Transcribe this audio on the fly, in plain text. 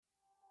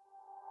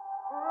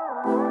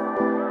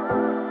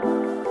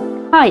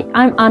Hi,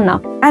 I'm Anna.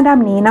 And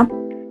I'm Nina.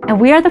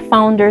 And we are the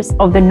founders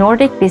of the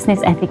Nordic Business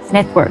Ethics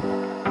Network.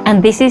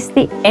 And this is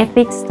the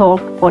Ethics Talk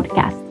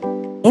podcast.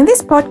 In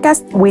this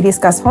podcast, we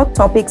discuss hot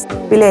topics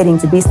relating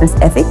to business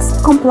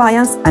ethics,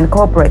 compliance, and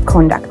corporate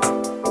conduct.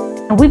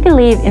 And we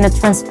believe in a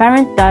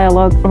transparent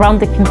dialogue around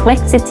the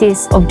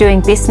complexities of doing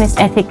business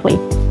ethically.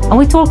 And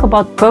we talk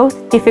about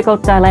both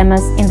difficult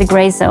dilemmas in the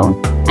gray zone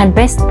and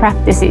best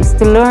practices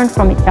to learn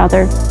from each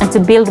other and to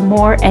build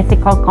more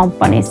ethical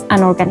companies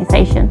and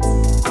organizations.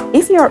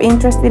 If you are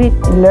interested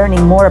in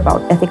learning more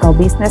about ethical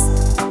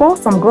business,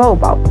 both from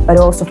global but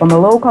also from a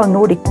local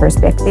Nordic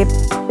perspective,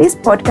 this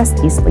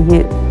podcast is for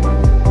you.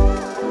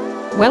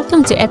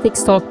 Welcome to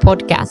Ethics Talk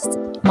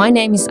podcast. My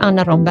name is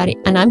Anna Romberg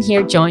and I'm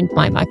here joined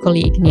by my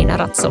colleague Nina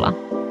Ratsola.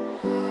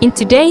 In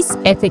today's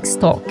Ethics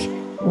Talk,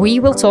 we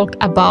will talk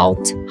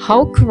about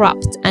how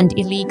corrupt and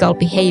illegal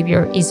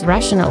behavior is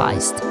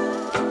rationalized.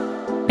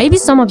 Maybe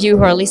some of you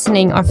who are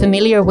listening are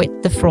familiar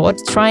with the fraud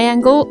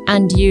triangle,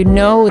 and you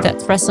know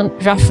that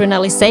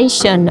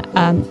rationalization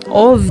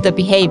of the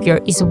behavior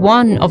is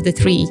one of the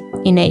three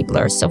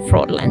enablers of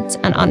fraudulent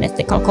and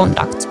unethical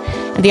conduct,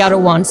 and the other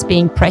ones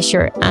being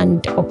pressure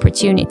and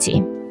opportunity.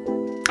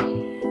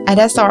 And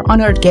as our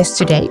honored guest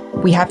today,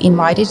 we have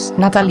invited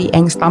Nathalie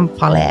Engstam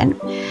Palén.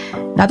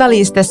 Nathalie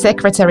is the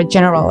Secretary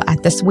General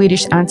at the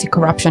Swedish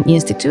Anti-Corruption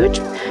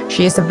Institute.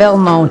 She is a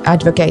well-known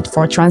advocate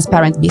for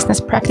transparent business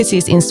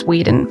practices in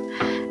Sweden.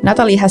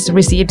 Nathalie has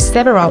received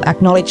several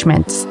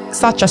acknowledgements,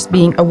 such as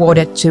being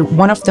awarded to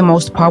one of the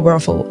most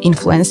powerful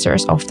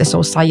influencers of the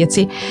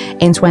society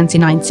in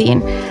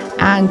 2019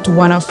 and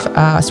one of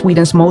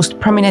Sweden's most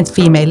prominent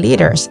female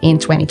leaders in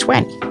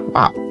 2020.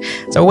 Wow.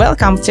 So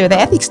welcome to the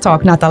Ethics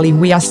Talk, Nathalie.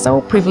 We are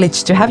so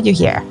privileged to have you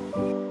here.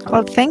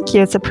 Well, thank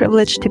you. It's a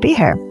privilege to be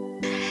here.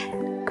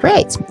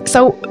 Great.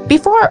 So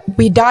before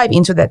we dive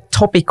into the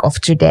topic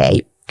of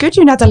today, could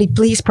you, Nathalie,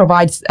 please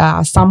provide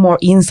some more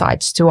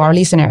insights to our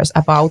listeners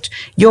about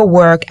your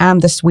work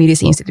and the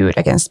Swedish Institute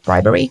Against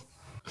Bribery?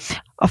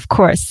 Of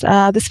course.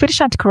 The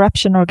Swedish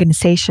Anti-Corruption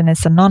Organization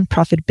is a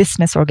non-profit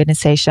business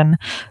organization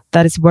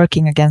that is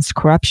working against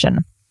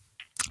corruption.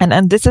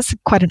 And this is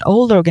quite an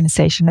old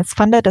organization. It's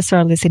funded as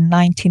early as in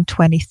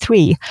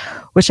 1923,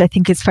 which I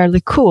think is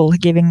fairly cool,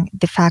 given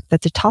the fact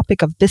that the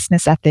topic of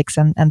business ethics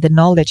and the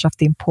knowledge of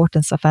the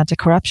importance of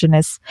anti-corruption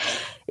is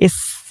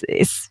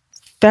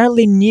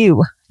fairly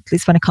new, at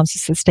least when it comes to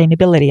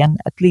sustainability, and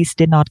at least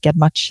did not get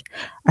much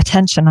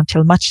attention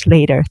until much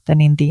later than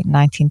in the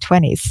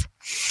 1920s.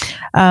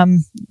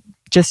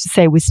 Just to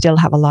say, we still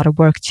have a lot of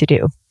work to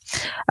do.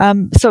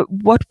 So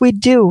what we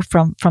do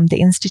from the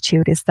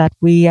Institute is that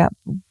we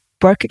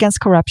work against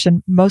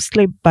corruption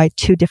mostly by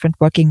two different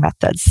working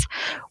methods,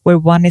 where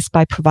one is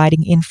by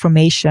providing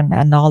information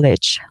and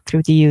knowledge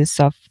through the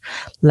use of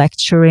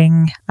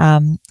lecturing,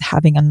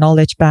 having a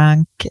knowledge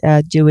bank,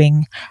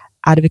 doing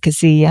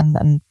advocacy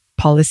and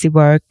policy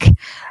work,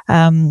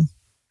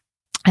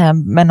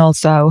 and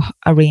also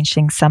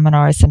arranging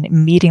seminars and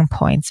meeting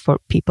points for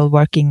people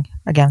working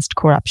against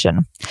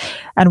corruption.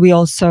 And we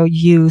also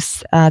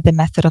use the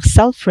method of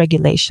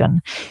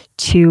self-regulation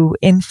to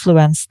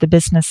influence the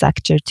business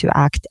sector to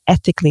act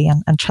ethically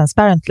and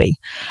transparently.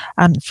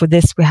 And for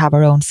this, we have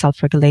our own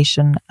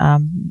self-regulation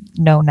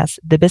known as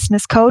the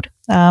Business Code.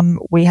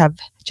 We have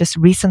just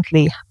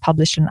recently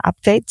published an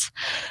update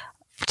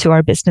to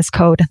our business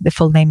code. The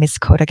full name is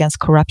Code Against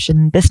Corruption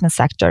in Business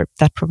Sector,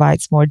 that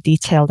provides more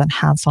detailed and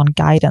hands-on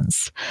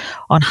guidance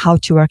on how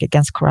to work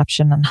against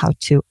corruption and how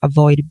to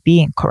avoid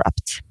being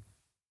corrupt.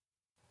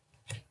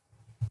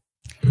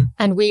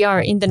 And we are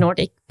in the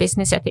Nordic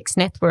Business Ethics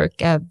Network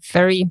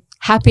very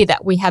happy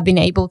that we have been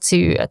able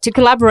to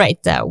collaborate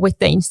with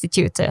the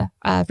Institute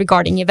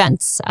regarding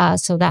events.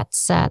 So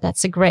that's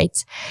a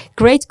great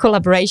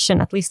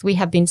collaboration. At least we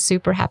have been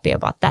super happy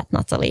about that,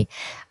 Nathalie.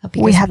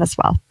 We have as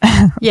well.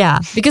 Yeah,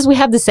 because we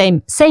have the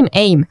same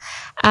aim.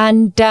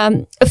 And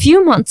a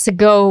few months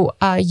ago,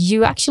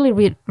 you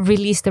actually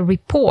released a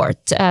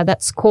report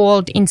that's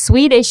called in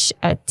Swedish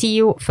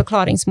 10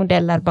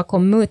 förklaringsmodeller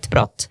bakom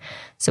mutbrott.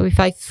 So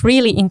if I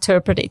freely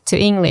interpret it to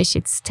English,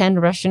 it's 10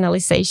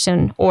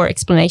 rationalization or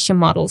explanation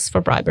models for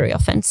bribery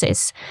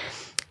offenses.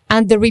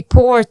 And the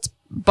report,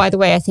 by the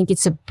way, I think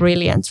it's a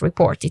brilliant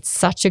report. It's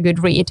such a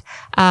good read.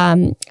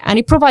 And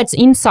it provides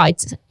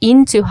insights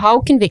into how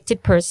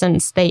convicted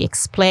persons, they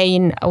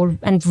explain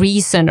and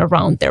reason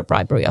around their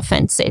bribery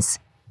offenses.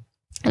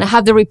 And I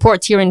have the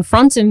report here in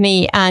front of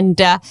me, and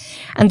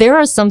there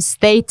are some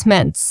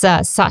statements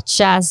such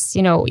as,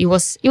 it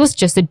was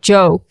just a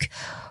joke,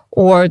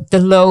 or the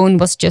loan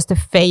was just a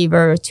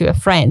favor to a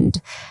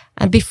friend.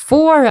 And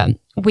before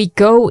we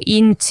go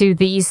into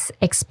these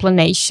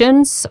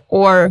explanations,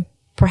 or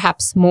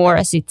perhaps more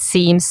as it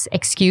seems,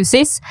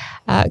 excuses,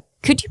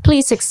 could you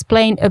please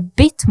explain a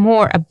bit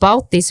more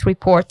about this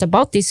report,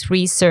 about this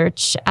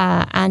research,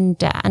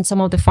 and some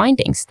of the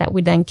findings that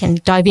we then can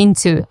dive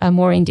into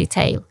more in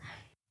detail?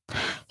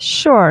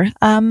 Sure.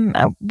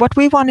 What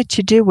we wanted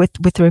to do with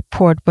the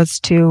report was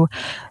to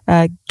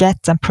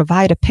get and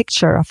provide a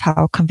picture of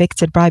how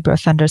convicted bribery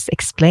offenders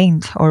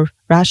explained or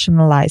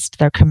rationalized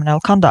their criminal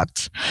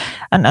conduct.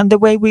 And the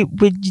way we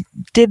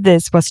did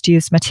this was to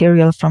use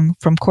material from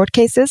court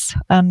cases,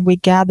 and we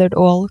gathered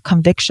all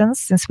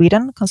convictions in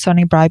Sweden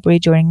concerning bribery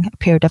during a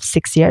period of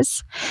 6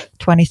 years,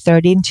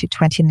 2013 to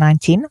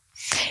 2019.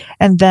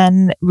 And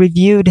then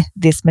reviewed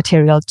this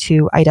material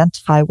to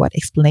identify what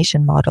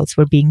explanation models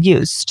were being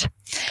used.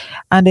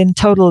 And in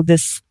total,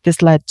 this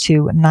led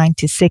to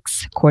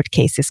 96 court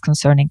cases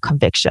concerning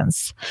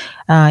convictions,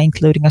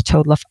 including a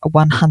total of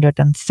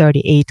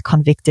 138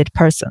 convicted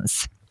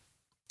persons.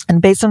 And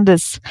based on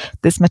this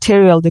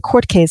material, the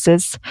court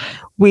cases,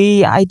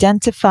 we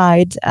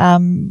identified,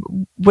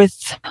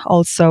 with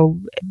also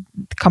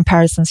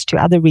comparisons to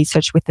other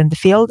research within the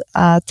field,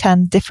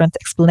 10 different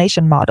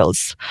explanation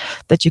models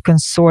that you can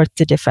sort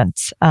the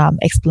different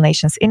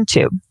explanations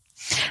into.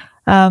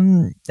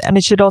 And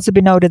it should also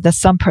be noted that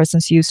some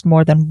persons used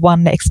more than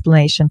one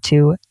explanation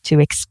to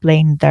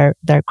explain their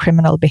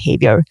criminal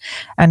behavior.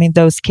 And in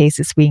those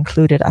cases, we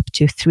included up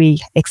to 3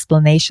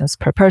 explanations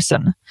per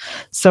person.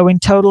 So in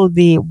total,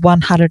 the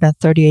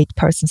 138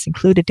 persons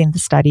included in the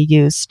study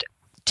used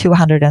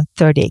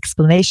 230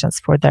 explanations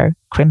for their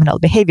criminal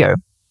behavior.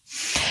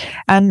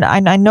 And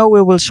I know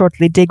we will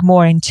shortly dig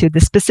more into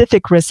the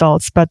specific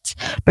results, but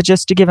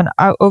just to give an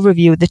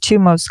overview, the 2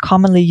 most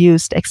commonly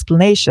used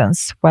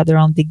explanations, whether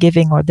on the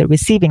giving or the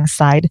receiving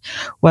side,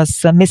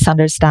 was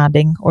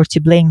misunderstanding or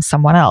to blame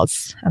someone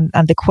else.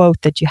 And the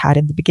quote that you had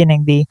in the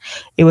beginning,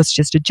 "it was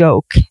just a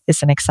joke,"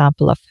 is an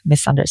example of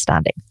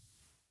misunderstanding.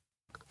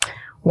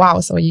 Wow,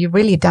 so you've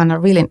really done a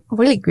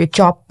really good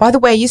job. By the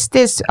way, is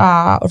this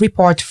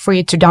report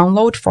free to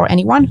download for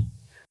anyone?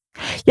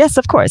 Yes,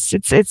 of course.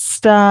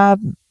 It's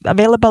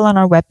available on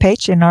our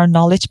webpage in our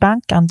knowledge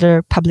bank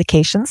under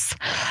publications.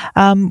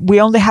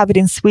 We only have it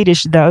in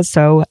Swedish though,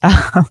 so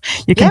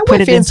you can put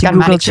it into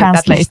Google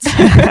Translate.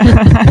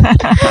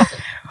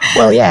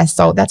 Well, yeah,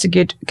 so that's a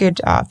good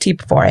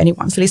tip for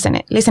anyone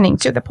listening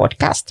to the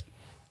podcast.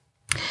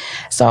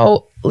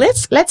 So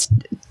let's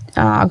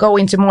go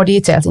into more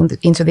details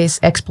into these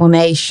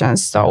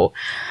explanations. So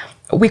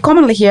we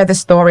commonly hear the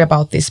story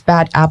about these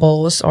bad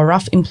apples or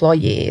rough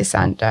employees,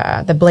 and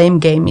the blame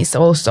game is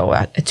also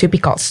a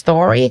typical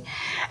story.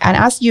 And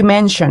as you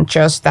mentioned,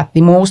 just that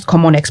the most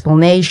common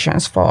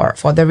explanations for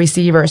the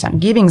receivers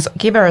and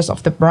givers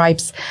of the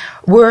bribes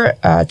were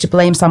to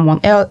blame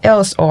someone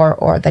else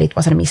or that it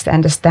was a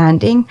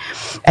misunderstanding.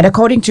 And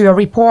according to your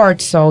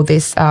report, so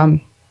this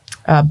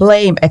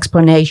blame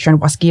explanation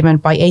was given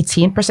by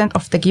 18%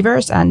 of the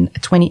givers and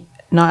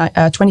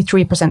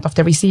 23% of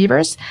the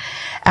receivers,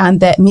 and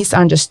the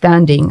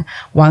misunderstanding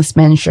was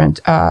mentioned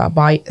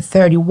by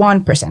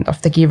 31% of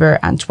the giver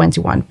and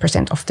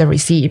 21% of the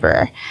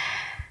receiver.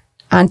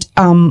 And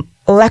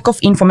lack of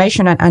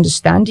information and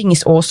understanding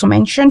is also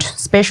mentioned,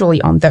 especially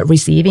on the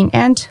receiving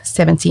end,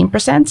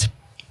 17%.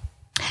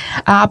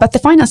 But the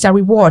financial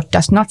reward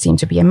does not seem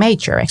to be a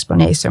major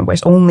explanation,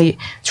 whereas only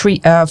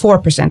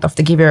 4% of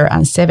the giver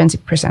and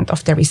 70%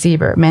 of the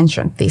receiver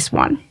mentioned this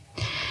one.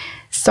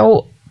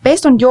 So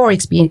based on your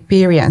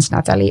experience,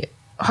 Natalie,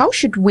 how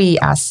should we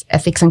as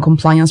ethics and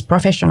compliance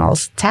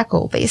professionals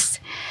tackle this?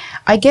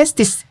 I guess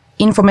this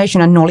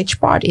information and knowledge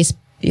part is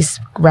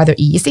rather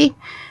easy,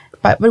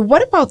 but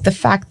what about the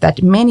fact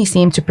that many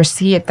seem to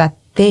perceive that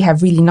they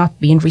have really not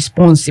been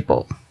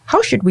responsible?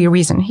 How should we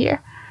reason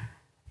here?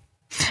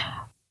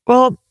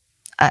 Well,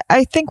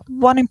 I think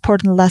one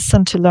important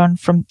lesson to learn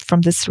from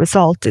this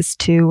result is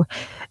to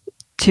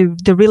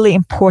the really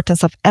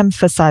importance of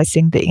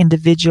emphasizing the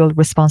individual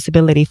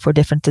responsibility for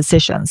different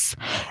decisions,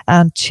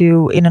 and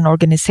to, in an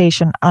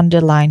organization,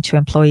 underline to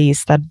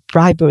employees that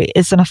bribery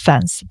is an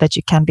offense that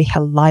you can be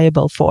held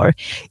liable for,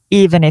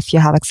 even if you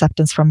have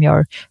acceptance from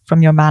your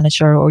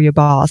manager or your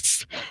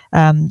boss,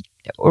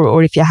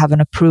 or if you have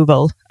an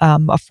approval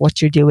of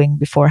what you're doing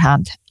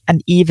beforehand.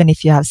 And even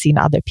if you have seen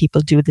other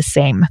people do the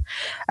same.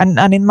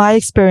 And in my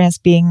experience,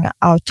 being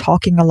out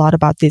talking a lot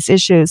about these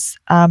issues,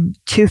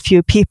 too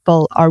few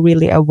people are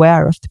really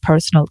aware of the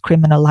personal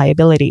criminal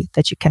liability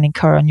that you can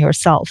incur on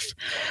yourself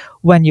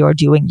when you're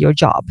doing your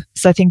job.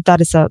 So I think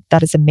that is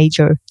a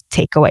major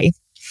takeaway.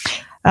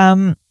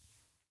 And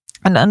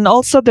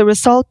also the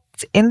result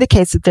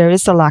indicates that there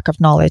is a lack of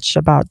knowledge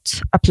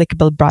about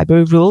applicable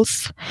bribery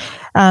rules.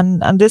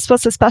 And this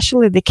was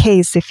especially the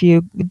case if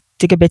you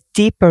dig a bit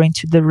deeper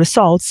into the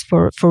results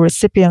for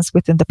recipients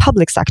within the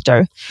public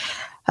sector.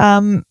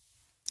 And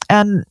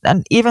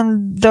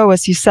even though,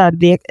 as you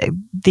said,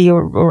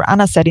 or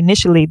Anna said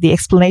initially, the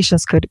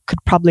explanations could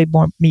probably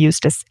more be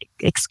used as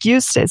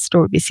excuses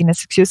or be seen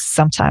as excuses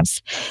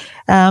sometimes.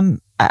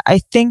 I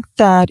think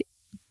that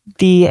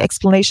the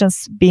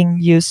explanations being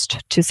used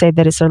to say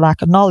that it's a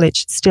lack of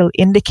knowledge still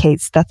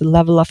indicates that the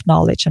level of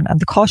knowledge and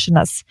the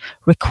cautiousness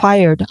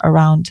required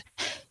around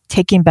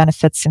taking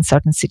benefits in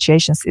certain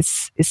situations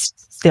is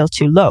still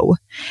too low.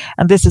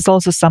 And this is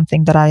also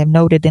something that I have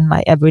noted in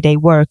my everyday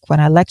work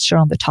when I lecture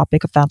on the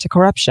topic of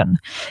anti-corruption.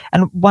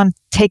 And one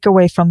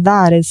takeaway from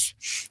that is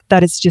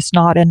that it's just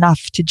not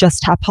enough to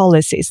just have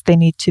policies. They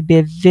need to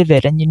be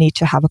vivid, and you need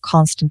to have a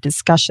constant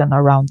discussion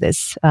around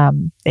this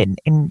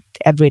in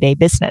everyday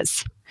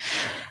business.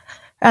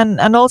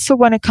 And also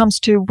when it comes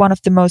to one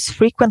of the most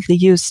frequently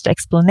used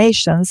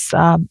explanations,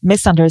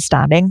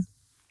 misunderstanding,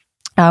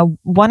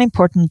 one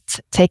important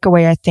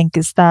takeaway, I think,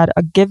 is that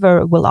a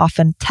giver will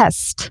often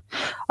test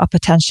a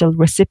potential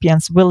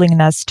recipient's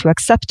willingness to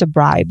accept a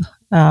bribe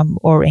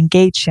or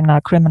engage in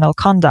a criminal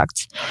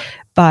conduct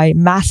by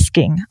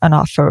masking an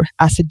offer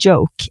as a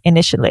joke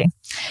initially.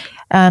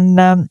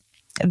 And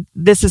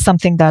this is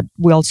something that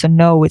we also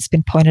know it's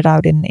been pointed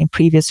out in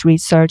previous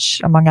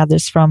research, among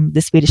others from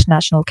the Swedish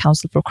National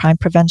Council for Crime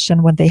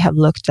Prevention, when they have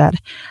looked at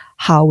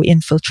how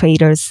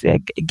infiltrators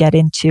get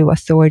into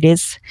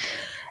authorities.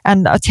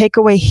 And a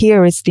takeaway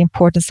here is the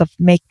importance of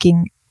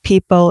making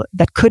people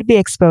that could be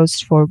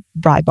exposed for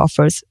bribe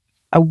offers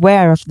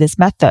aware of this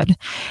method,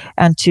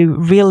 and to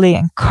really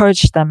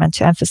encourage them and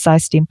to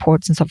emphasize the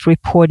importance of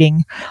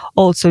reporting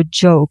also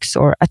jokes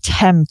or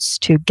attempts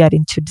to get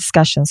into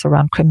discussions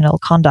around criminal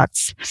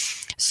conducts.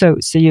 So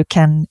you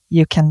can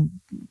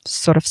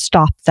sort of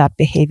stop that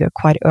behavior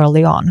quite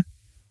early on.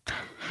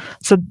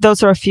 So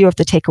those are a few of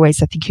the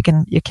takeaways I think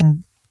you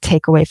can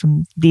take away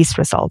from these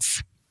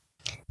results.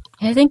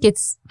 I think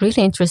it's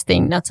really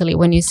interesting, Natalie,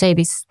 when you say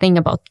this thing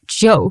about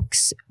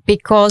jokes,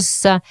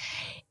 because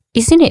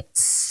isn't it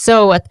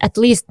so, at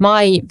least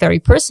my very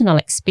personal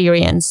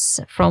experience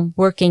from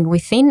working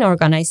within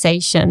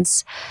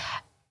organizations,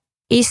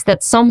 is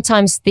that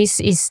sometimes this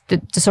is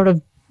the sort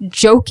of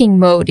joking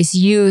mode is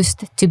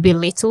used to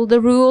belittle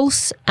the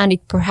rules, and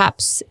it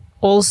perhaps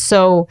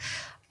also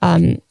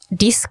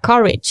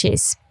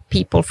discourages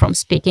people from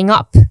speaking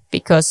up,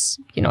 because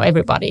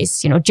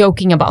everybody's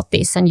joking about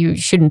this and you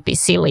shouldn't be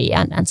silly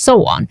and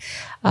so on.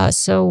 I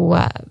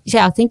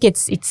think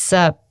it's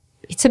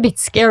a bit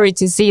scary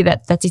to see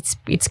that it's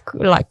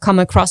like come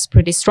across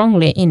pretty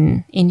strongly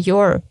in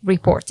your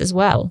report as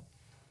well.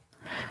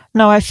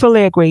 No, I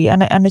fully agree,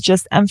 and it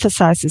just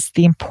emphasizes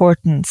the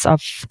importance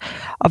of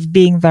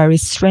being very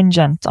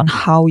stringent on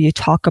how you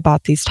talk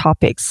about these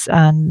topics,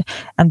 and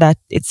that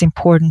it's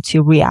important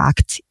to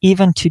react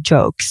even to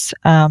jokes.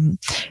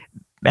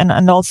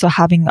 And also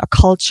having a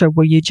culture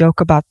where you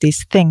joke about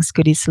these things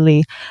could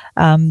easily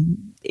turn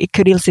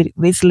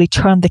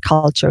the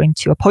culture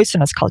into a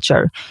poisonous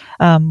culture,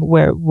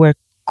 where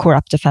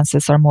corrupt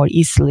offenses are more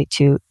easily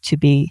to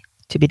be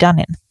done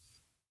in.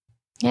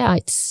 Yeah,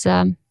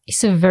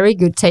 it's a very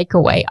good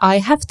takeaway. I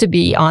have to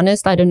be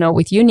honest, I don't know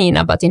with you,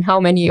 Nina, but in how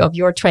many of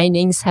your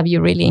trainings have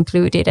you really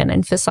included and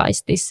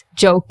emphasized this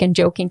joke and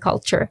joking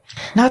culture?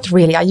 Not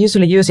really. I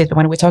usually use it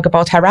when we talk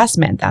about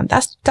harassment and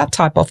that's that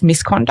type of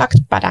misconduct,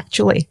 but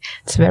actually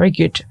it's very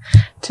good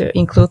to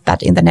include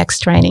that in the next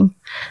training.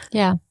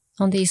 Yeah,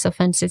 on these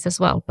offenses as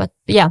well. But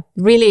yeah,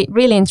 really,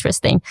 really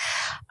interesting.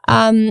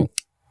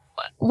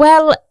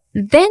 Well,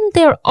 then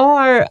there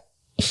are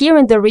here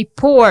in the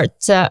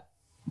report,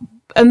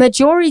 a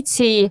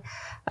majority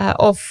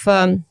of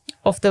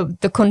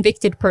the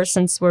convicted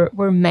persons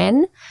were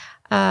men,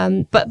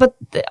 but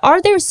are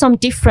there some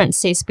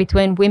differences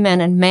between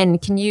women and men?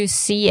 Can you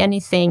see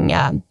anything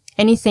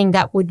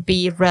that would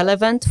be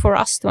relevant for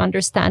us to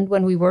understand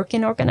when we work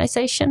in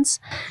organizations?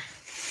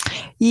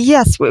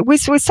 Yes,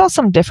 we saw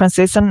some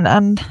differences,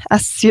 and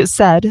as you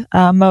said,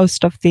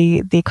 most of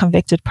the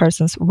convicted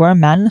persons were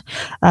men,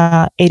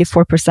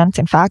 84%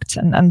 in fact,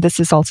 and this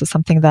is also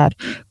something that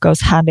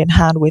goes hand in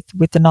hand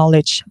with the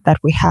knowledge that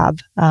we have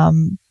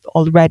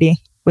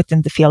already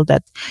within the field,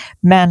 that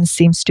men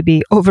seems to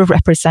be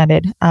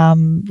overrepresented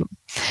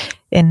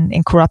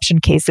in corruption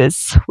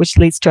cases, which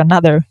leads to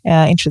another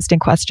interesting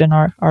question: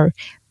 are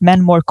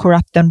men more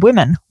corrupt than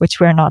women,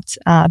 which we're not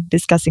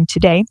discussing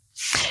today.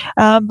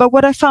 But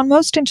what I found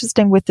most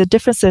interesting with the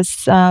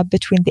differences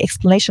between the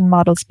explanation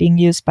models being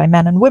used by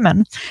men and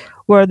women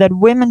were that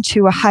women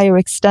to a higher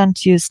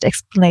extent used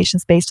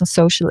explanations based on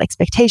social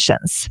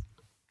expectations.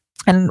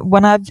 And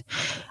when I've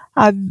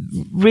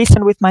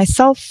reasoned with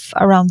myself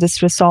around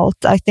this result,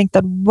 I think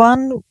that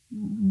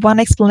one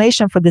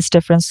explanation for this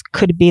difference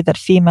could be that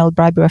female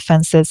bribery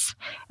offenses,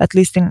 at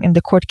least in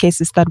the court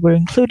cases that were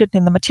included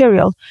in the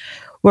material,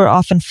 were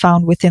often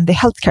found within the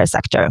healthcare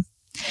sector.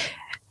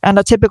 And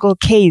a typical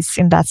case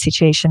in that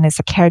situation is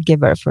a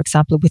caregiver, for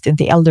example, within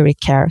the elderly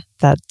care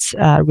that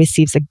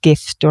receives a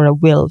gift or a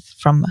will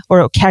from, or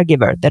a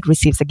caregiver that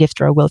receives a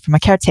gift or a will from a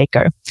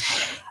caretaker.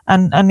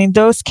 And in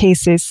those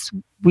cases,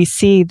 we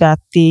see that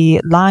the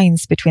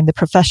lines between the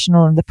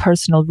professional and the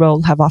personal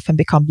role have often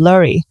become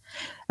blurry.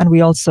 And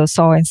we also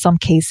saw in some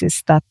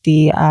cases that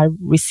the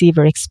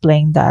receiver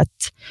explained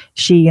that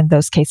she, in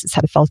those cases,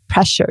 had felt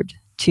pressured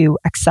to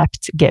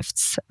accept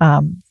gifts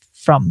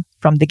from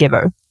the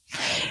giver.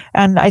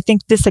 And I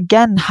think this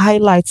again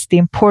highlights the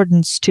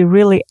importance to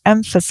really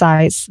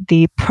emphasize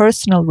the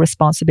personal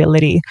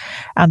responsibility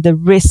and the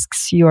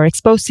risks you are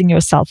exposing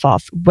yourself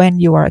of when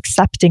you are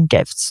accepting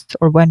gifts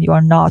or when you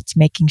are not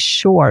making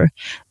sure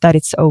that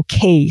it's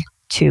okay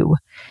to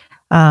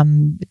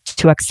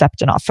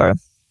accept an offer.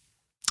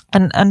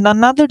 And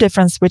another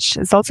difference, which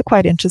is also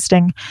quite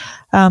interesting,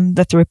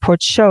 that the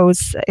report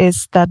shows,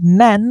 is that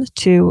men,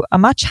 to a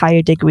much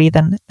higher degree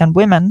than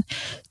women,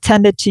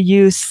 tended to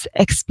use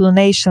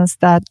explanations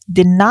that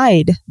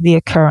denied the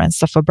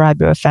occurrence of a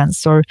bribery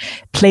offense or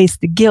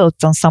placed the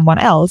guilt on someone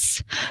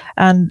else.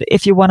 And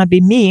if you want to be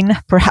mean,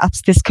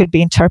 perhaps this could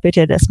be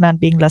interpreted as men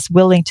being less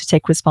willing to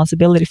take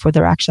responsibility for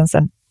their actions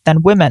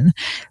than women.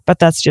 But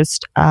that's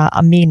just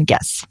a mean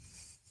guess.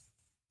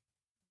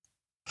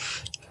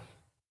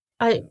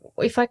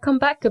 If I come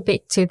back a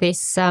bit to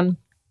this,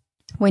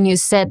 when you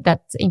said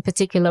that in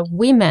particular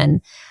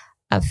women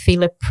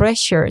feel a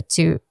pressure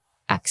to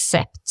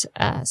accept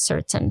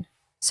certain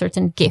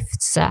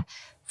gifts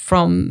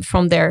from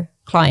their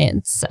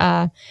clients,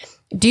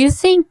 do you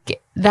think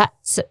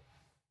that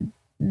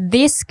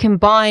this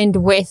combined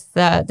with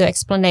the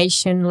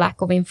explanation, lack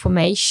of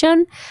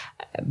information,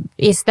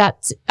 is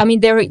that, I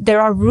mean,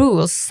 there are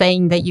rules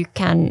saying that you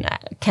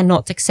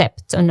cannot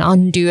accept an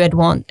undue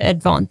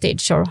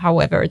advantage, or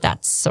however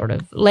that's sort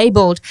of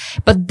labeled.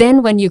 But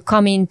then when you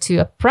come into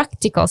a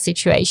practical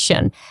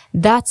situation,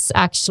 that's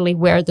actually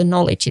where the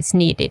knowledge is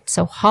needed.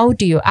 So how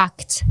do you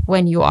act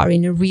when you are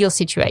in a real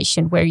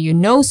situation where you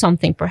know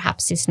something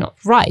perhaps is not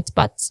right,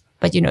 but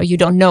you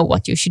don't know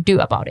what you should do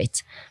about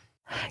it?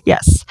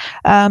 Yes,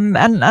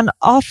 and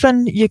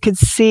often you could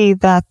see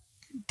that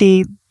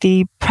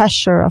the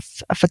pressure of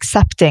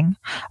accepting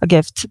a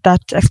gift,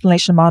 that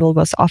explanation model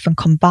was often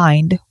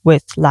combined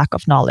with lack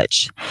of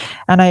knowledge.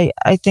 And I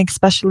think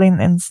especially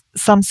in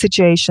some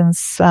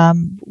situations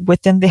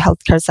within the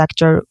healthcare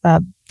sector,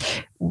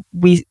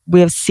 we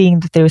have seen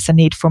that there is a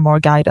need for more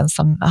guidance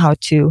on how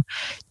to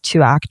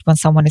act when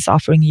someone is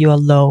offering you a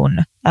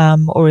loan,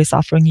 or is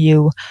offering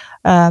you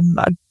a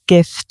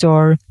gift,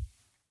 or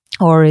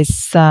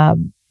is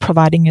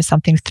providing you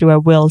something through a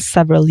will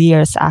several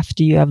years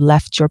after you have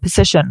left your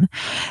position.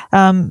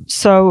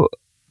 So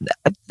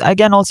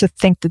again, also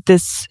think that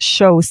this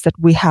shows that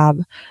we have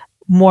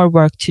more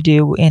work to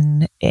do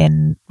in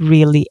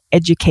really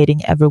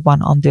educating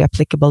everyone on the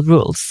applicable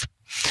rules.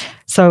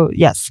 So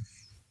yes.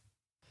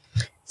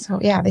 So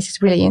yeah, this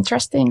is really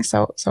interesting.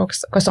 So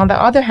because on the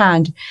other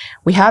hand,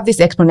 we have this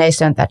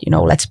explanation that,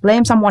 let's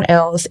blame someone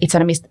else. It's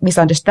a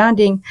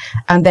misunderstanding.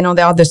 And then on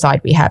the other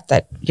side, we have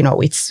that,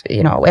 it's,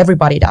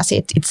 everybody does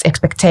it. It's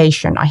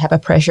expectation. I have a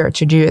pressure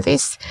to do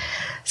this.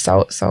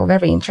 So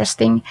very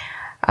interesting.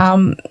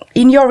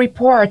 In your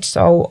report,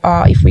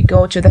 if we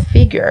go to the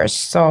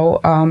figures,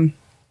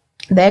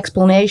 the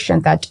explanation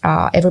that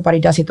everybody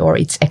does it or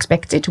it's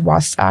expected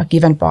was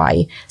given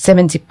by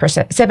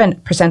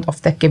 7%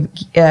 of the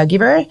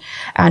giver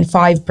and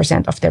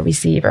 5% of the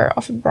receiver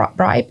of a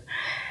bribe.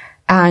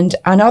 And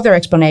another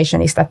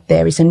explanation is that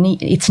there is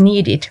it's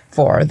needed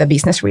for the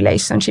business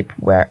relationship,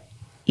 where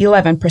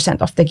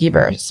 11% of the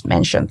givers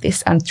mentioned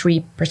this and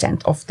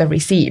 3% of the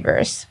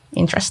receivers.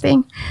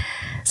 Interesting.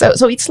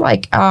 So it's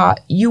like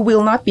you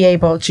will not be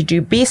able to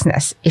do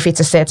business if it's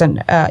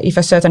if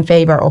a certain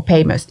favor or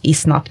payment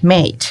is not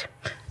made.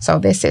 So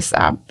this is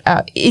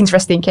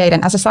interesting, Kate.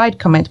 And as a side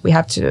comment, we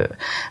have to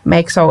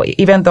make, so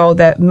even though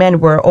the men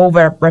were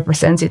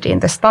overrepresented in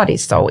the study,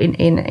 so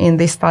in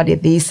this study,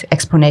 these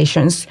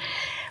explanations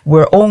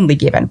were only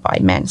given by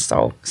men.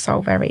 So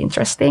very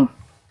interesting.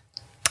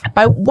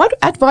 But what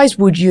advice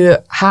would you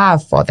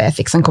have for the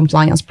ethics and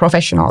compliance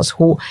professionals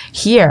who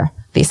hear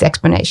this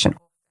explanation?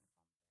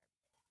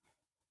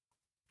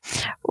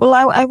 Well,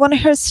 I want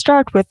to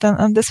start with,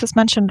 and this was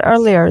mentioned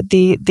earlier,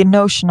 the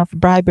notion of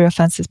bribery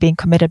offenses being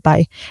committed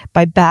by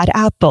bad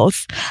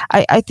apples.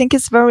 I think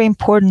it's very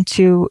important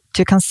to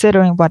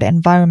consider in what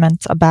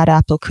environment a bad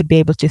apple could be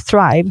able to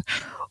thrive,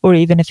 or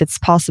even if it's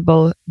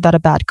possible that a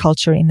bad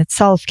culture in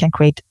itself can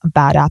create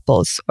bad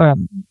apples,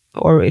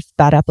 or if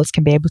bad apples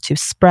can be able to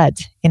spread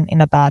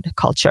in a bad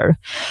culture.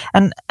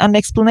 And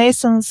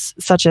explanations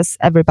such as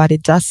everybody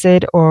does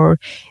it, or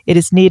it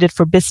is needed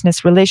for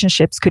business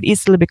relationships, could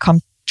easily become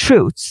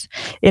truths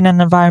in an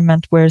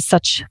environment where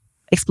such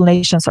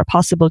explanations are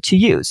possible to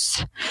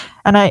use.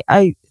 And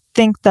I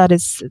think that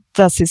is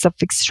of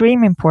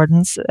extreme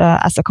importance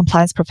as a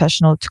compliance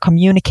professional to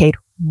communicate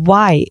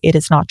why it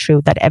is not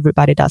true that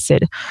everybody does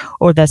it,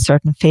 or that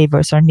certain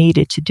favors are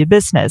needed to do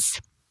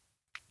business.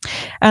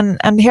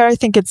 And here I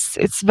think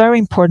it's very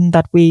important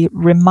that we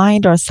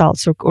remind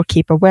ourselves or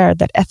keep aware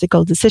that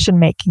ethical decision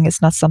making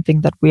is not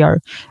something that we are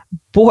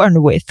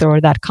born with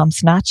or that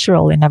comes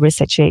natural in every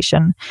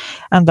situation,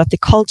 and that the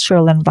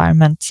cultural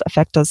environment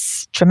affects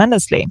us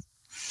tremendously.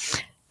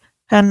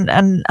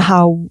 And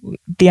how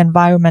the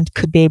environment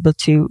could be able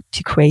to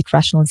create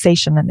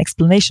rationalization and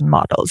explanation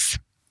models.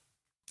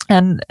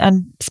 And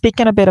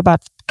speaking a bit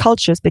about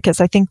cultures, because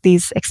I think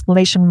these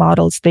explanation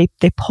models, they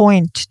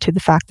point to the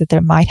fact that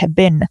there might have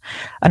been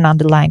an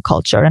underlying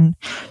culture. And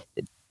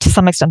to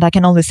some extent, I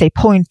can only say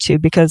point to,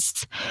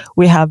 because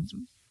we have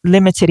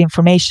limited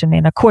information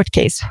in a court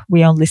case.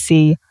 We only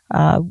see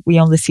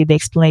the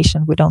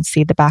explanation. We don't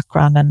see the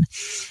background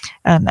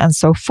and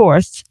so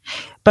forth.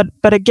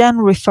 But again,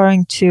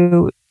 referring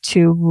to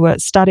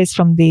studies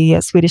from the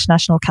Swedish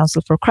National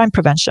Council for Crime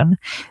Prevention,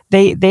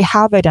 they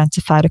have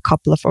identified a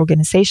couple of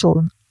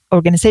organizational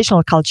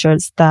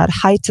cultures that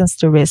heightens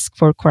the risk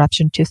for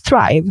corruption to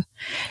thrive.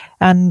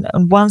 And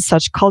one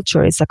such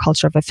culture is a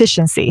culture of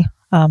efficiency,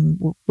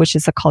 which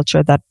is a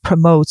culture that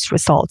promotes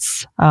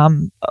results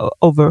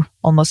over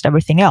almost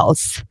everything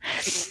else.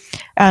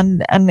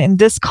 And in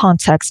this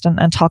context,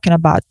 and talking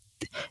about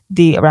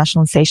the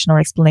rationalization or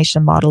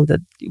explanation model that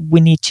we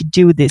need to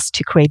do this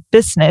to create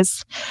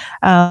business,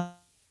 I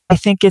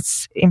think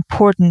it's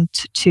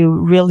important to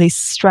really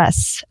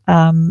stress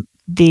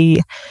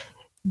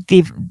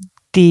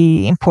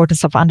the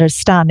importance of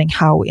understanding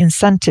how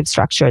incentive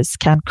structures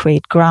can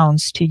create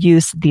grounds to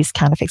use these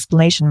kind of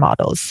explanation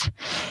models.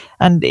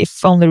 And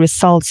if only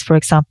results, for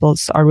example,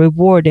 are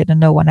rewarded and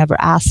no one ever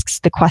asks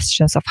the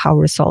questions of how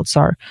results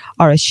are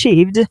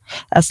achieved,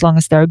 as long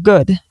as they're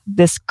good,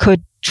 this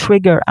could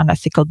trigger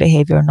unethical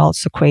behavior and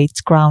also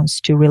creates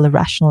grounds to really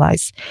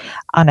rationalize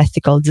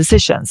unethical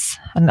decisions.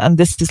 And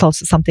this is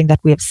also something that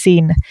we have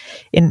seen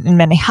in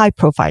many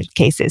high-profile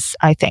cases,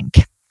 I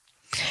think.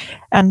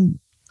 And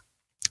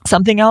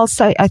something else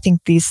I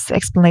think these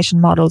explanation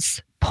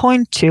models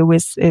point to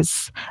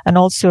is and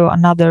also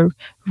another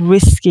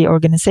risky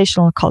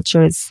organizational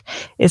culture is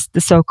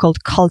the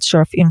so-called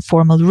culture of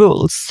informal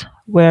rules,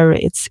 where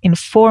it's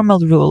informal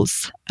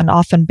rules and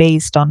often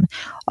based on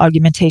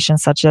argumentation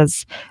such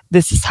as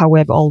this is how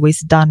we've always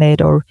done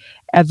it, or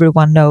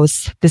everyone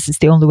knows this is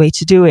the only way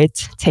to do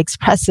it, takes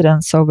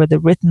precedence over the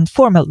written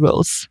formal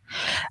rules.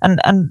 And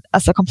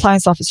as a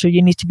compliance officer,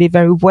 you need to be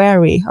very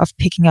wary of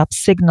picking up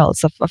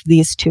signals of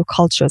these two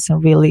cultures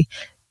and really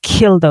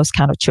kill those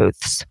kind of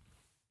truths.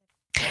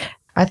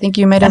 I think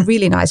you made a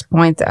really nice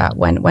point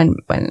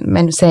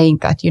when saying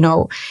that,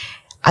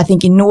 I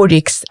think in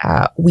Nordics,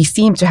 we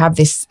seem to have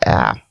this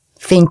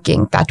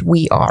thinking that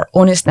we are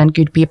honest and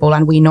good people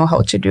and we know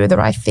how to do the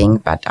right thing.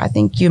 But I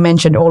think you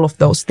mentioned all of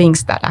those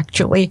things that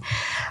actually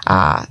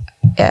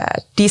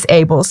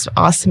disables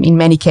us in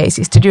many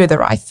cases to do the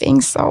right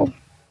thing. So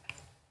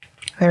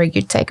very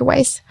good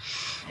takeaways.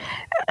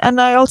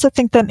 And I also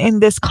think that in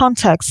this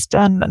context,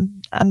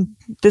 and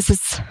this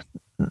is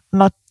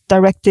not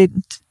directed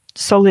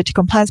solely to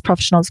compliance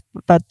professionals,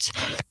 but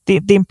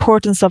the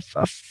importance of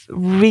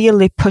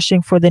really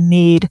pushing for the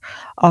need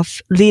of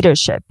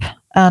leadership.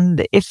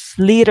 And if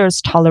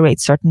leaders tolerate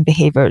certain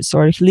behaviors,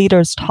 or if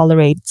leaders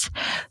tolerate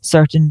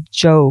certain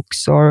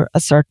jokes or a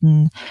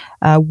certain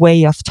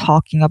way of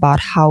talking about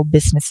how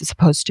business is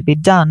supposed to be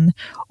done,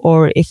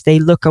 or if they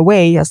look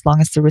away as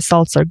long as the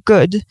results are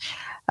good,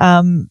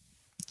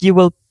 you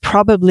will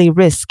probably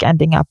risk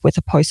ending up with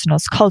a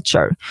poisonous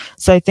culture.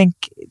 So I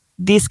think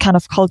these kind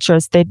of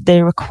cultures,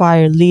 they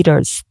require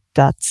leaders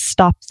that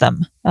stop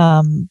them,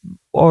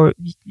 or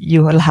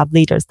you will have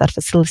leaders that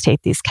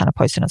facilitate these kind of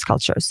poisonous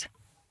cultures.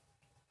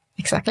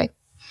 Exactly.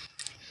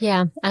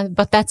 Yeah,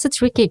 but that's a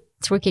tricky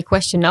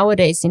question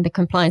nowadays in the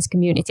compliance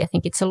community. I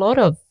think it's a lot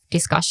of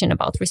discussion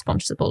about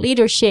responsible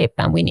leadership,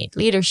 and we need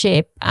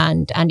leadership,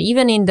 and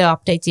even in the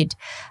updated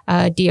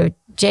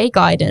DOJ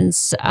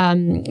guidance,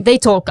 they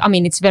talk. I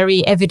mean, it's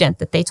very evident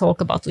that they talk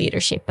about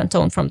leadership and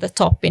tone from the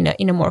top in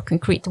a more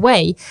concrete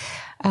way.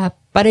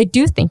 But I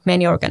do think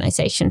many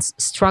organizations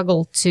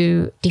struggle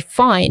to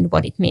define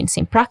what it means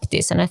in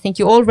practice. And I think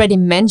you already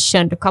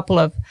mentioned a couple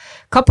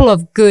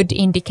of good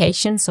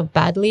indications of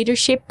bad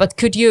leadership. But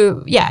could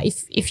you,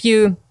 if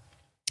you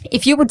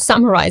would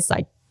summarize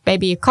like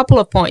maybe a couple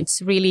of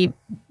points, really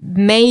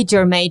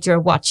major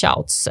watch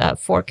outs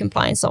for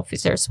compliance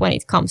officers when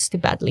it comes to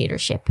bad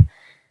leadership?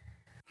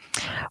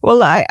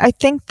 Well, I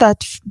think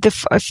that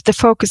if the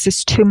focus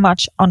is too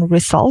much on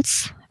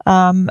results,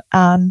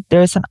 and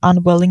there's an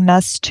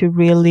unwillingness to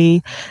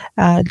really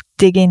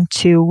dig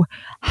into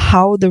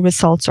how the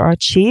results are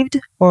achieved,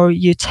 or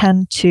you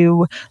tend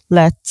to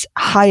let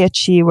high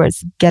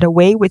achievers get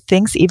away with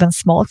things, even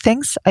small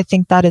things, I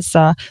think that is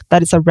a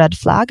red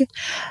flag.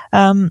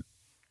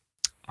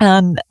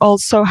 And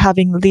also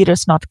having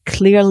leaders not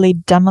clearly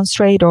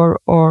demonstrate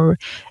or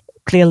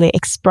clearly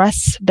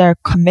express their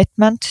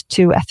commitment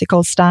to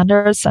ethical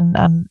standards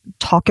and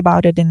talk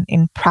about it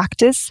in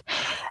practice.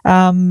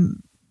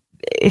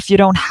 If you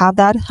don't have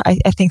that,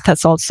 I think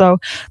that's also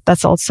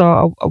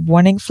a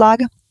warning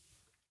flag.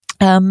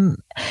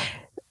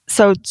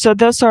 So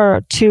those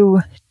are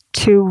two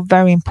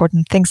very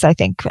important things, I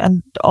think,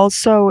 and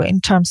also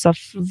in terms of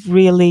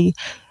really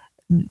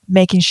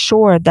making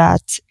sure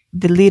that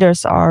the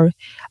leaders are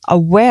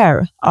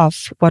aware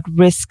of what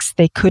risks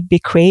they could be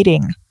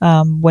creating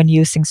when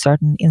using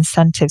certain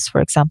incentives,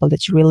 for example,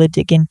 that you really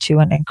dig into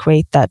and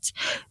create that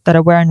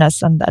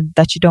awareness, and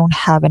that you don't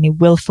have any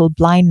willful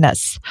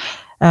blindness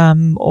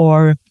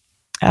or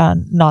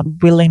not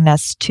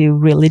willingness to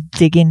really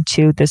dig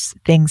into these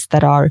things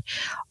that are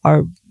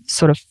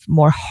sort of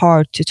more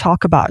hard to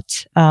talk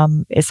about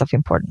is of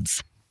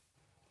importance.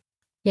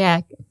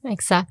 Yeah,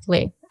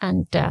 exactly.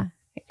 And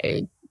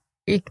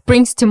it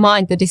brings to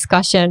mind the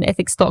discussion,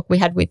 ethics talk we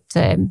had with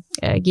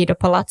Guido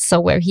Palazzo,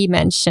 where he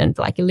mentioned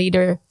like a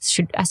leader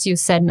should, as you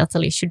said,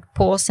 Natalie, should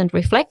pause and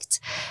reflect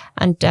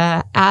and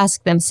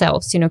ask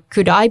themselves,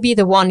 could I be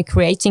the one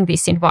creating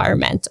this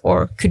environment,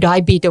 or could I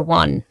be the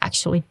one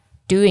actually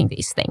doing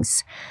these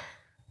things?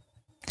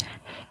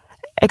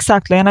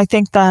 Exactly. And I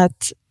think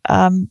that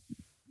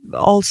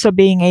also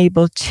being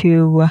able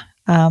to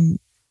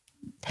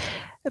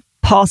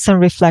pause and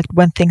reflect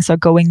when things are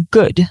going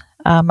good.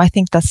 I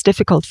think that's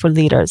difficult for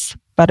leaders,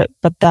 but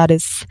that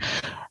is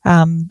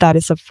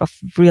of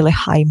really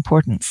high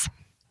importance.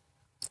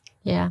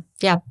 Yeah.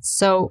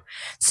 So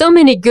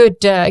many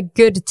good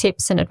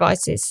tips and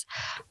advices.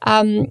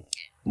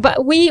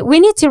 But we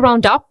need to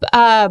round up.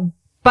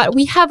 But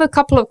we have a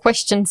couple of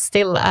questions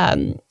still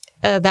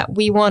that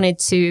we wanted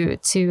to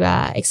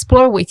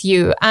explore with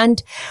you.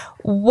 And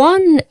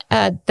one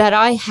that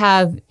I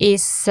have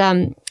is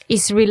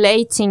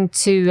relating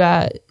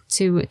to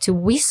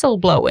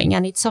whistleblowing,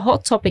 and it's a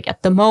hot topic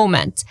at the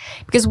moment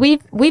because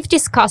we've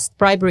discussed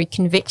bribery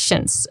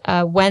convictions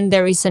when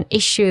there is an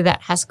issue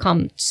that has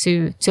come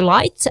to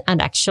light,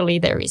 and actually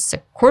there is a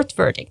court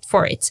verdict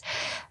for it.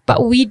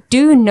 But we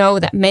do know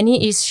that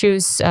many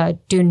issues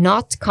do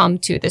not come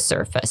to the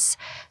surface.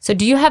 So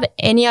do you have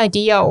any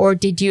idea, or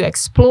did you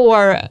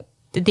explore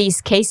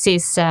these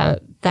cases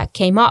that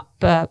came up,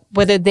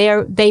 whether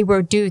they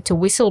were due to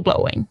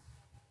whistleblowing?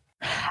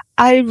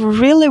 I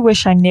really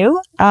wish I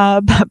knew,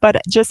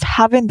 but just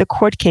having the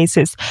court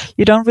cases,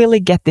 you don't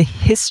really get the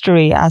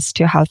history as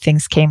to how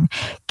things came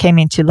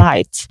into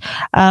light.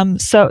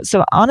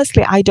 So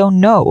honestly, I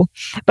don't know.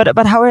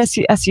 But however,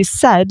 as you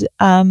said,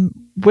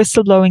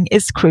 whistleblowing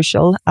is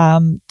crucial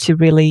to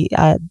really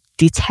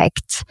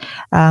detect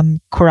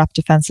corrupt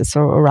offenses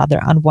or rather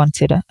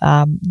unwanted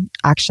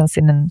actions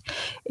in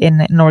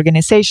an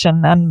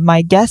organization. And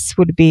my guess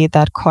would be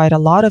that quite a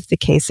lot of the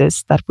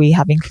cases that we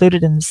have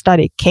included in the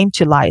study came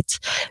to light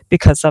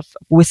because of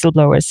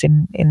whistleblowers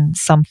in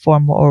some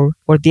form or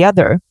the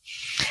other.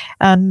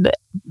 And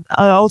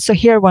I also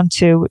here want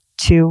to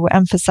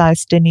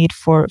emphasize the need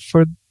for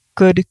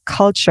good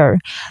culture.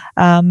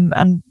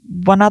 And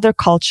one other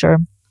culture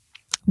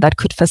that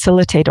could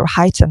facilitate or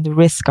heighten the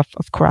risk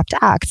of corrupt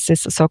acts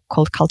is a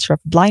so-called culture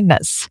of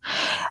blindness,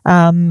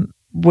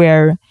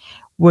 where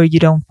you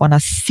don't want to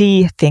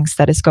see things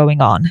that is going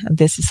on. And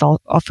this is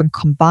often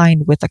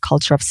combined with a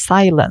culture of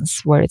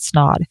silence, where it's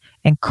not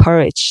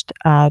encouraged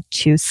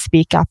to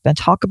speak up and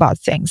talk about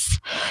things.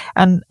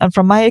 And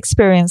from my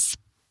experience,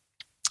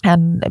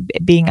 and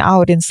being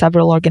out in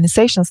several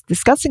organizations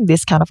discussing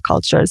these kind of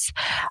cultures,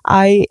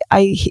 I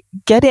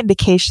get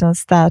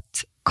indications that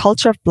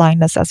culture of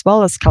blindness as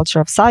well as culture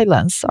of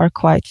silence are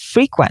quite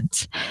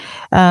frequent,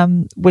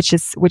 which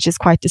is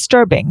quite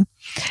disturbing.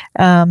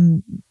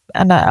 And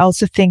I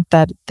also think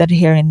that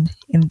here in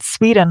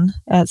Sweden,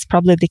 it's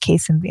probably the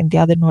case in the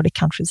other Nordic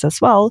countries as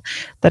well,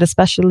 that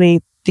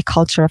especially the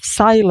culture of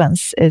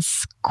silence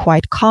is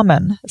quite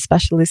common,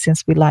 especially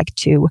since we like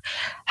to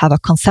have a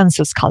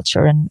consensus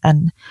culture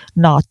and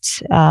not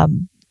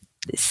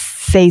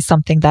say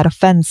something that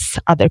offends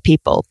other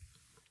people.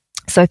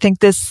 So I think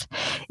this,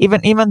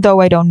 even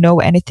though I don't know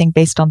anything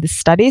based on the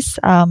studies,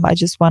 I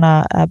just want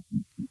to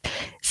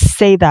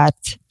say that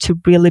to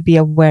really be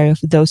aware of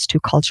those two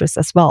cultures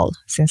as well,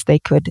 since they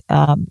could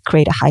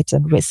create a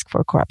heightened risk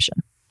for corruption.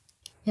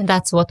 And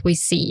that's what we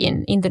see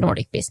in the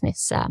Nordic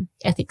Business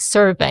Ethics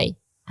Survey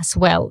as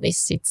well.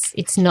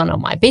 It's none of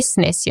my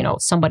business.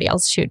 Somebody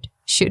else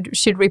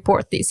should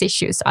report these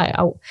issues.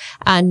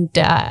 And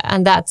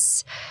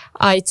that's,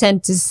 I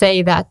tend to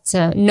say that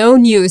no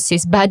news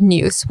is bad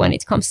news when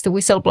it comes to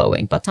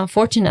whistleblowing. But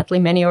unfortunately,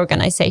 many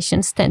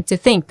organizations tend to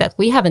think that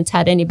we haven't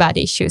had any bad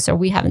issues or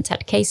we haven't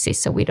had cases,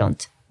 so we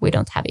don't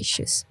have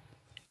issues.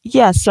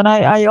 Yes, and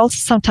I also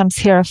sometimes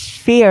hear a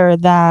fear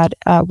that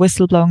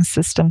whistleblowing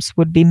systems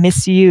would be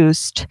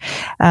misused,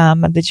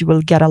 and that you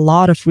will get a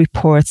lot of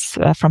reports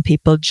from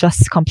people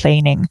just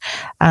complaining,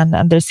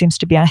 and there seems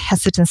to be a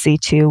hesitancy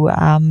to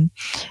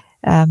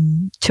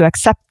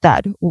accept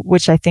that,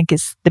 which I think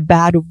is the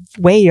bad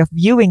way of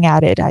viewing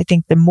at it. I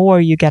think the more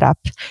you get up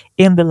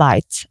in the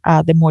light,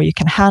 the more you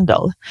can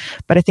handle.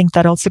 But I think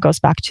that also goes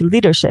back to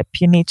leadership.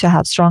 You need to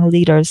have strong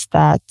leaders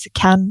that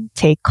can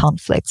take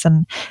conflicts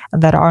and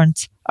that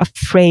aren't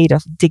afraid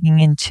of digging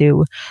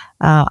into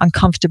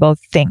uncomfortable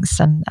things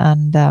and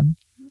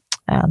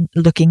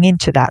looking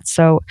into that.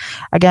 So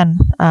again,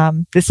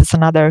 this is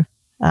another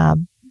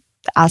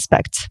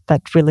aspect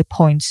that really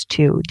points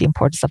to the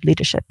importance of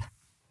leadership.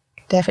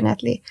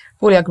 Definitely.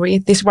 Fully agree.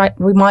 This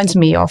reminds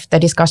me of the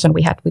discussion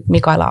we had with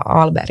Mikaela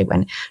Ahlberg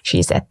when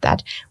she said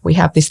that we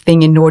have this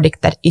thing in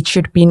Nordic that it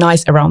should be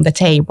nice around the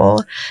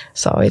table.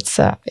 So it's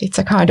a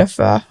kind of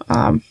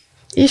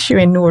issue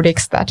in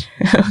Nordics that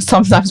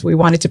sometimes we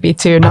want it to be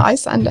too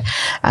nice, and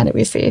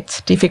we see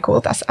it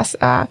difficult as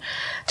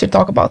to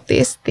talk about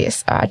these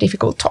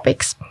difficult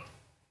topics.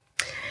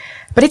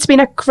 But it's been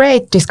a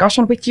great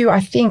discussion with you. I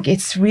think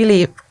it's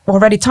really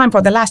already time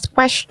for the last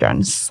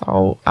question.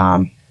 So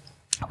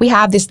we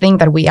have this thing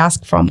that we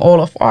ask from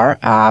all of our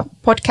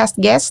podcast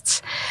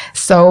guests.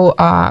 So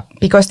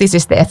because this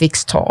is the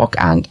ethics talk,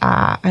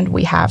 and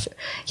we have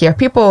here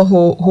people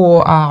who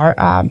are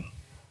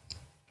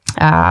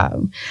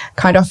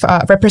kind of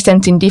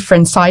representing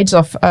different sides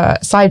of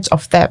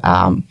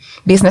the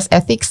business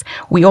ethics,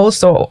 we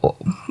also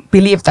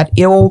believe that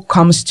it all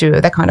comes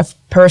to the kind of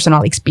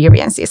personal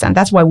experiences, and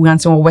that's why we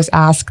want to always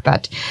ask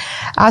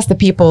the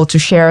people to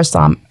share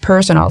some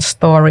personal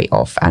story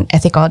of an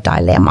ethical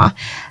dilemma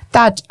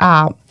that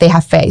they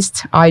have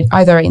faced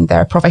either in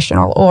their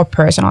professional or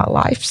personal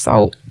life.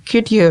 So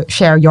could you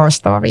share your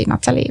story,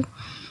 Natalie?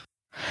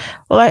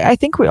 Well, I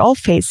think we all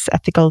face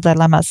ethical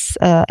dilemmas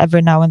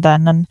every now and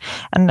then,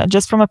 and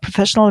just from a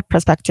professional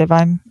perspective,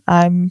 I'm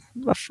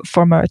a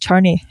former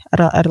attorney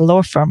at a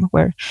law firm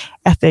where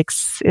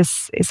ethics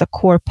is a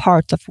core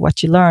part of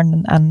what you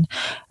learn, and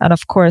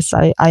of course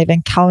I've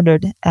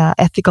encountered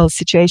ethical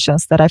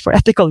situations that I, for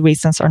ethical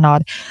reasons, are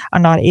not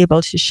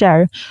able to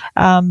share.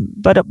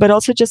 But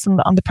also just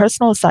on the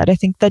personal side, I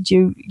think that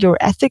your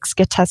ethics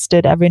get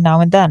tested every now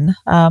and then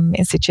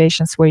in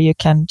situations where you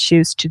can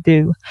choose to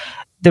do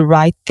the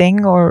right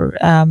thing or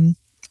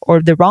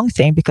the wrong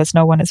thing because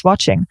no one is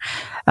watching,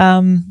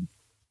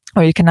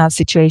 or you can have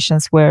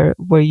situations where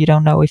you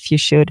don't know if you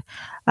should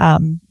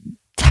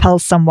tell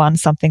someone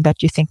something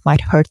that you think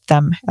might hurt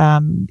them,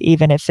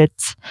 even if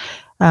it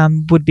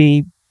would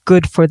be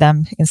good for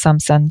them in some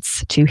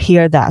sense to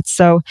hear that.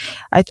 So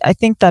I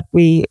think that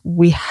we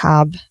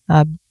have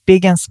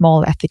big and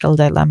small ethical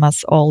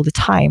dilemmas all the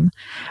time.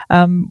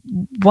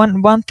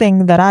 One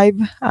thing that I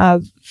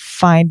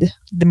find,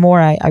 the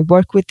more I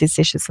work with these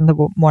issues and the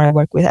more I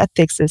work with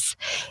ethics,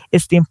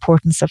 is the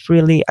importance of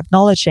really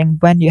acknowledging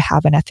when you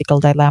have an ethical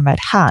dilemma at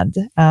hand,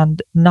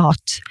 and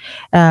not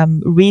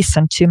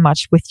reason too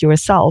much with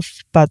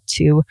yourself, but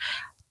to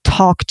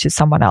talk to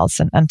someone else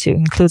and to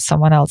include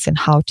someone else in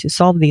how to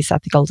solve these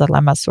ethical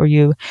dilemmas, or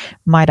you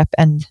might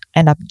end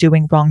up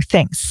doing wrong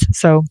things.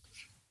 So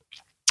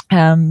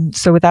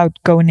without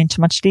going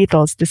into much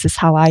details, this is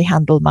how I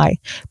handle my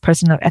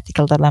personal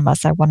ethical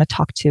dilemmas. I want to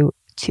talk to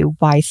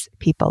wise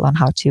people on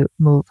how to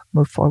move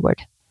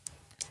forward.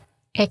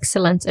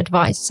 Excellent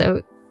advice.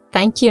 So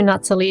thank you,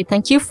 Natalie.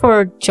 Thank you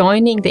for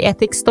joining the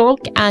Ethics Talk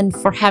and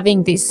for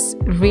having this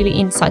really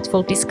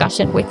insightful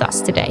discussion with us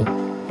today.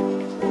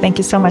 Thank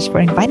you so much for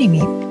inviting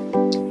me.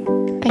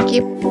 Thank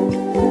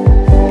you.